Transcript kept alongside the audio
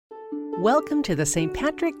Welcome to the St.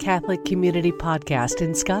 Patrick Catholic Community Podcast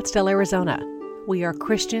in Scottsdale, Arizona. We are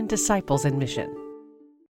Christian disciples in mission.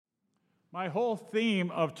 My whole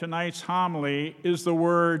theme of tonight's homily is the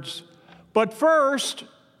words, "But first,"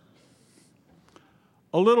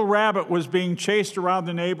 a little rabbit was being chased around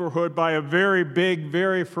the neighborhood by a very big,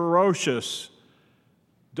 very ferocious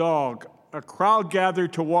dog. A crowd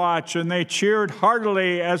gathered to watch, and they cheered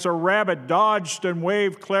heartily as a rabbit dodged and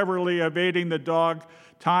waved cleverly, evading the dog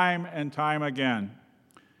time and time again.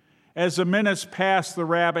 As the minutes passed, the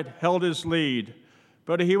rabbit held his lead,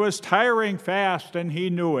 but he was tiring fast, and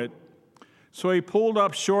he knew it. So he pulled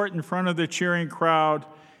up short in front of the cheering crowd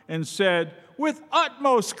and said, "With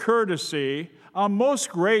utmost courtesy, I'm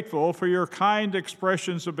most grateful for your kind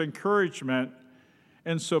expressions of encouragement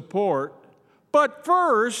and support. But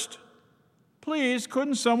first, please,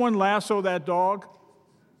 couldn't someone lasso that dog?"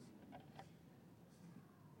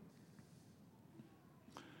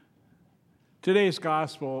 Today's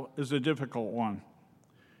gospel is a difficult one.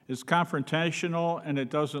 It's confrontational, and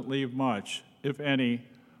it doesn't leave much, if any,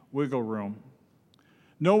 wiggle room.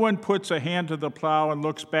 No one puts a hand to the plow and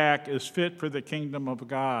looks back as fit for the kingdom of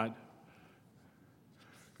God.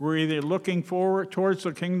 We're either looking forward towards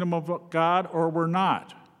the kingdom of God or we're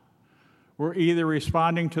not. We're either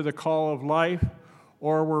responding to the call of life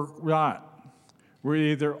or we're not. We're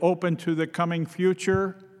either open to the coming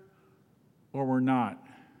future or we're not.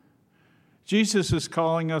 Jesus is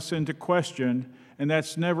calling us into question, and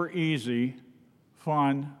that's never easy,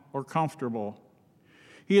 fun, or comfortable.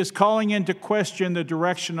 He is calling into question the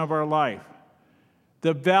direction of our life,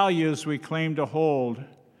 the values we claim to hold,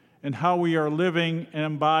 and how we are living and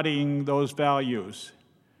embodying those values.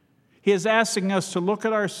 He is asking us to look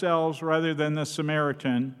at ourselves rather than the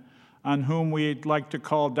Samaritan, on whom we'd like to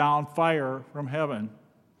call down fire from heaven.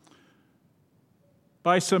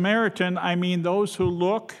 By Samaritan, I mean those who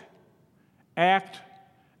look, act,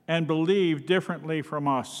 and believe differently from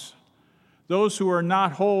us. Those who are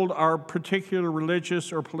not hold our particular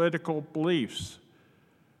religious or political beliefs.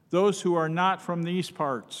 Those who are not from these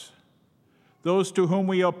parts. Those to whom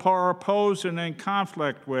we are opposed and in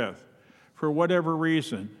conflict with for whatever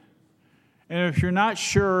reason. And if you're not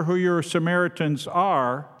sure who your Samaritans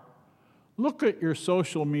are, look at your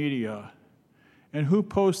social media and who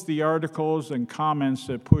posts the articles and comments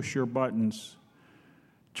that push your buttons.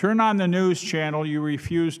 Turn on the news channel you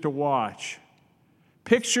refuse to watch.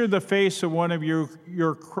 Picture the face of one of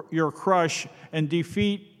your crush and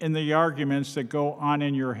defeat in the arguments that go on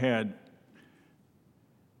in your head.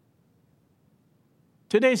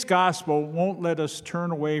 Today's gospel won't let us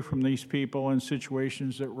turn away from these people and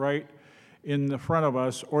situations that right in the front of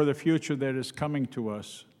us or the future that is coming to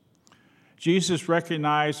us. Jesus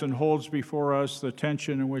recognizes and holds before us the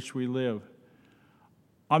tension in which we live.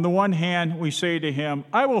 On the one hand, we say to him,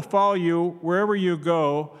 "I will follow you wherever you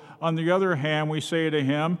go." On the other hand, we say to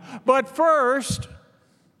him, "But first,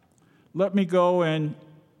 let me go," and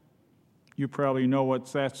you probably know what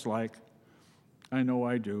that's like. I know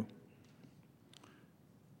I do.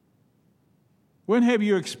 When have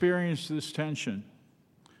you experienced this tension?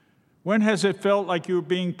 When has it felt like you were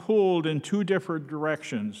being pulled in two different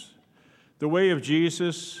directions? The way of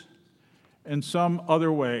Jesus and some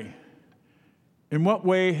other way. In what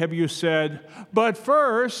way have you said, "But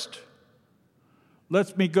first,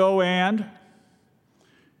 let me go," and?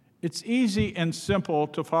 It's easy and simple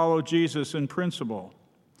to follow Jesus in principle.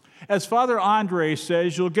 As Father Andre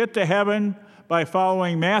says, you'll get to heaven by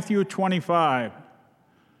following Matthew 25.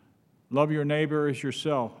 Love your neighbor as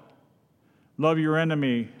yourself. Love your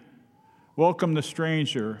enemy. Welcome the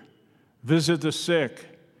stranger. Visit the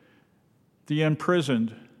sick, the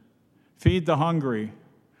imprisoned. Feed the hungry.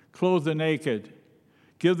 Clothe the naked.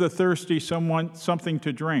 Give the thirsty someone something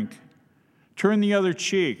to drink. Turn the other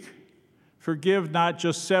cheek. Forgive not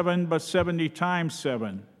just 7, but 70 times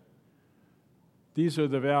 7. These are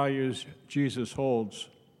the values Jesus holds.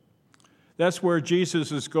 That's where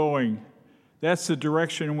Jesus is going. That's the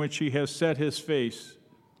direction in which he has set his face.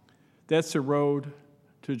 That's the road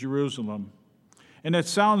to Jerusalem. And it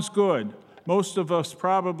sounds good. Most of us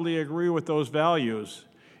probably agree with those values.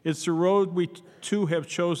 It's the road we too have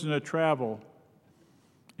chosen to travel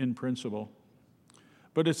in principle.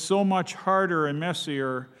 But it's so much harder and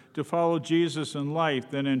messier to follow Jesus in life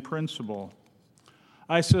than in principle.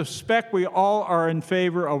 I suspect we all are in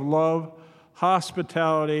favor of love,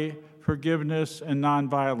 hospitality, forgiveness, and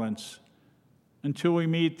nonviolence until we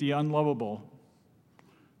meet the unlovable.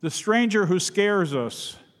 The stranger who scares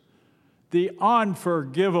us, the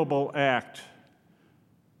unforgivable act,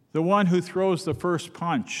 the one who throws the first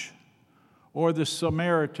punch, or the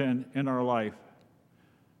Samaritan in our life.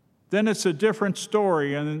 then it's a different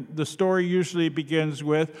story, and the story usually begins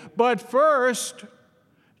with, "But first,"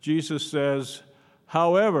 Jesus says,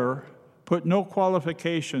 "however, put no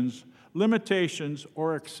qualifications, limitations,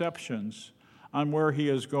 or exceptions on where he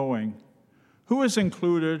is going, who is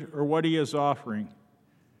included, or what he is offering.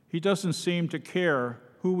 He doesn't seem to care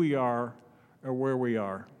who we are or where we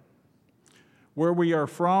are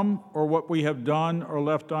from, or what we have done or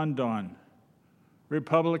left undone,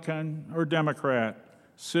 Republican or Democrat,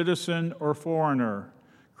 citizen or foreigner,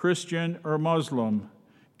 Christian or Muslim,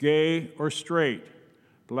 gay or straight,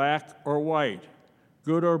 black or white,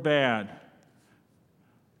 good or bad,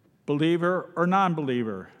 believer or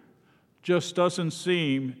non-believer, just doesn't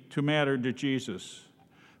seem to matter to Jesus.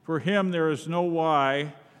 For him, there is no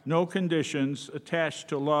why, no conditions attached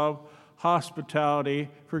to love, hospitality,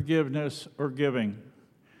 forgiveness, or giving.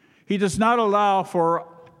 He does not allow for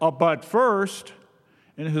a but first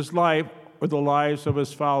in his life or the lives of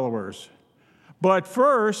his followers. But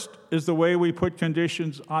first is the way we put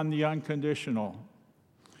conditions on the unconditional.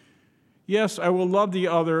 Yes, I will love the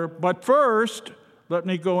other, but first, let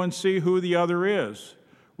me go and see who the other is,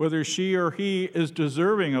 whether she or he is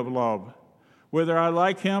deserving of love, whether I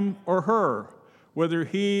like him or her, whether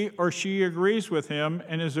he or she agrees with him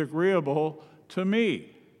and is agreeable to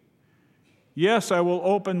me. Yes, I will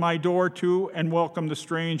open my door to and welcome the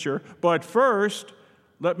stranger, but first,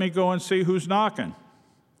 let me go and see who's knocking,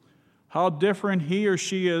 how different he or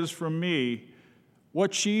she is from me,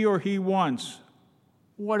 what she or he wants.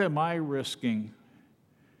 What am I risking?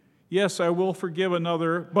 Yes, I will forgive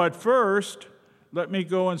another, but first, let me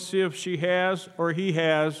go and see if she has or he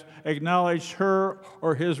has acknowledged her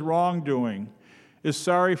or his wrongdoing, is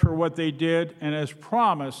sorry for what they did, and has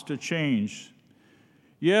promised to change.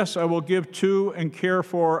 Yes, I will give to and care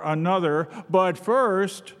for another, but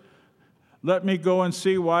first, let me go and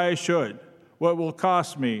see why I should, what will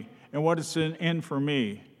cost me, and what is in for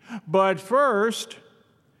me. But first,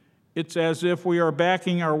 it's as if we are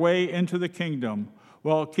backing our way into the kingdom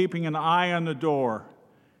while keeping an eye on the door.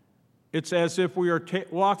 It's as if we are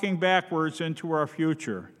walking backwards into our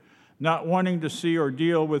future, not wanting to see or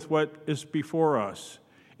deal with what is before us.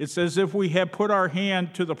 It's as if we have put our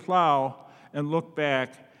hand to the plow and look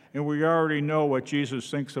back, and we already know what Jesus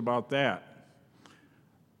thinks about that.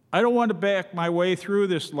 I don't want to back my way through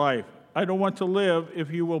this life. I don't want to live,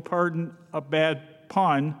 if you will pardon a bad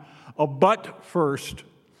pun, a but-first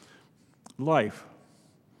life.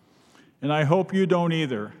 And I hope you don't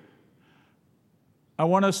either. I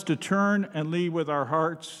want us to turn and lead with our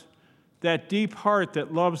hearts, that deep heart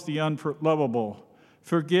that loves the unlovable,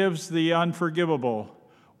 forgives the unforgivable,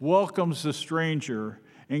 welcomes the stranger,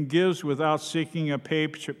 and gives without seeking a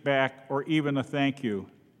payback or even a thank you.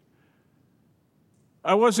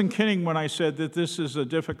 I wasn't kidding when I said that this is a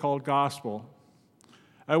difficult gospel.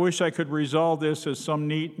 I wish I could resolve this as some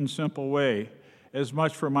neat and simple way, as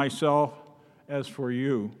much for myself as for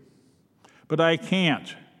you. But I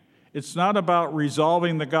can't. It's not about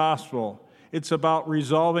resolving the gospel. It's about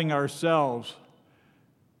resolving ourselves,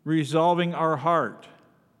 resolving our heart.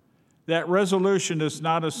 That resolution is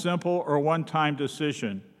not a simple or one-time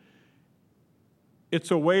decision. It's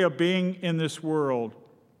a way of being in this world,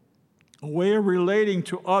 a way of relating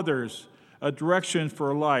to others, a direction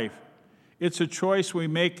for life. It's a choice we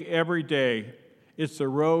make every day. It's the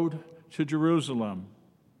road to Jerusalem.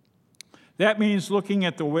 That means looking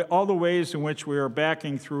at all the ways in which we are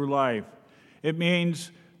backing through life. It means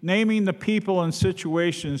naming the people and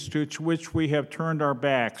situations to which we have turned our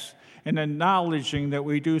backs and acknowledging that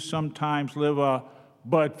we do sometimes live a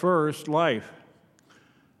but-first life.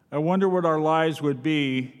 I wonder what our lives would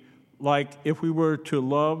be like if we were to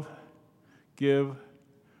love, give,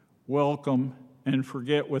 welcome, and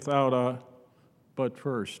forget without a but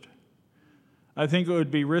first. I think it would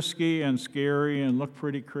be risky and scary and look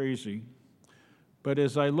pretty crazy. But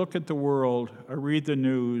as I look at the world, I read the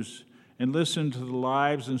news, and listen to the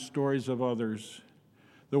lives and stories of others,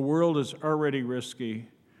 the world is already risky,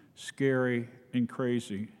 scary, and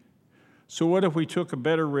crazy. So what if we took a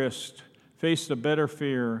better risk, faced a better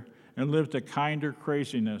fear, and lived a kinder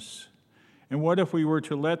craziness? And what if we were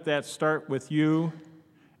to let that start with you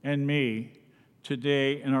and me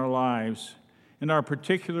today in our lives, in our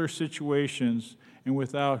particular situations, and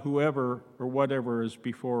without whoever or whatever is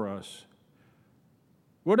before us?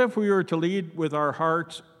 What if we were to lead with our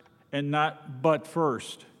hearts and not but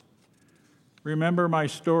first? Remember my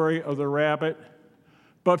story of the rabbit?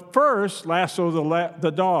 But first, lasso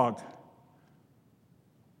the dog.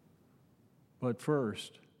 But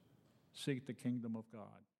first, seek the kingdom of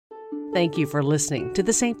God. Thank you for listening to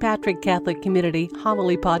the St. Patrick Catholic Community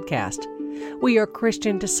Homily Podcast. We are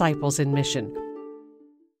Christian disciples in mission,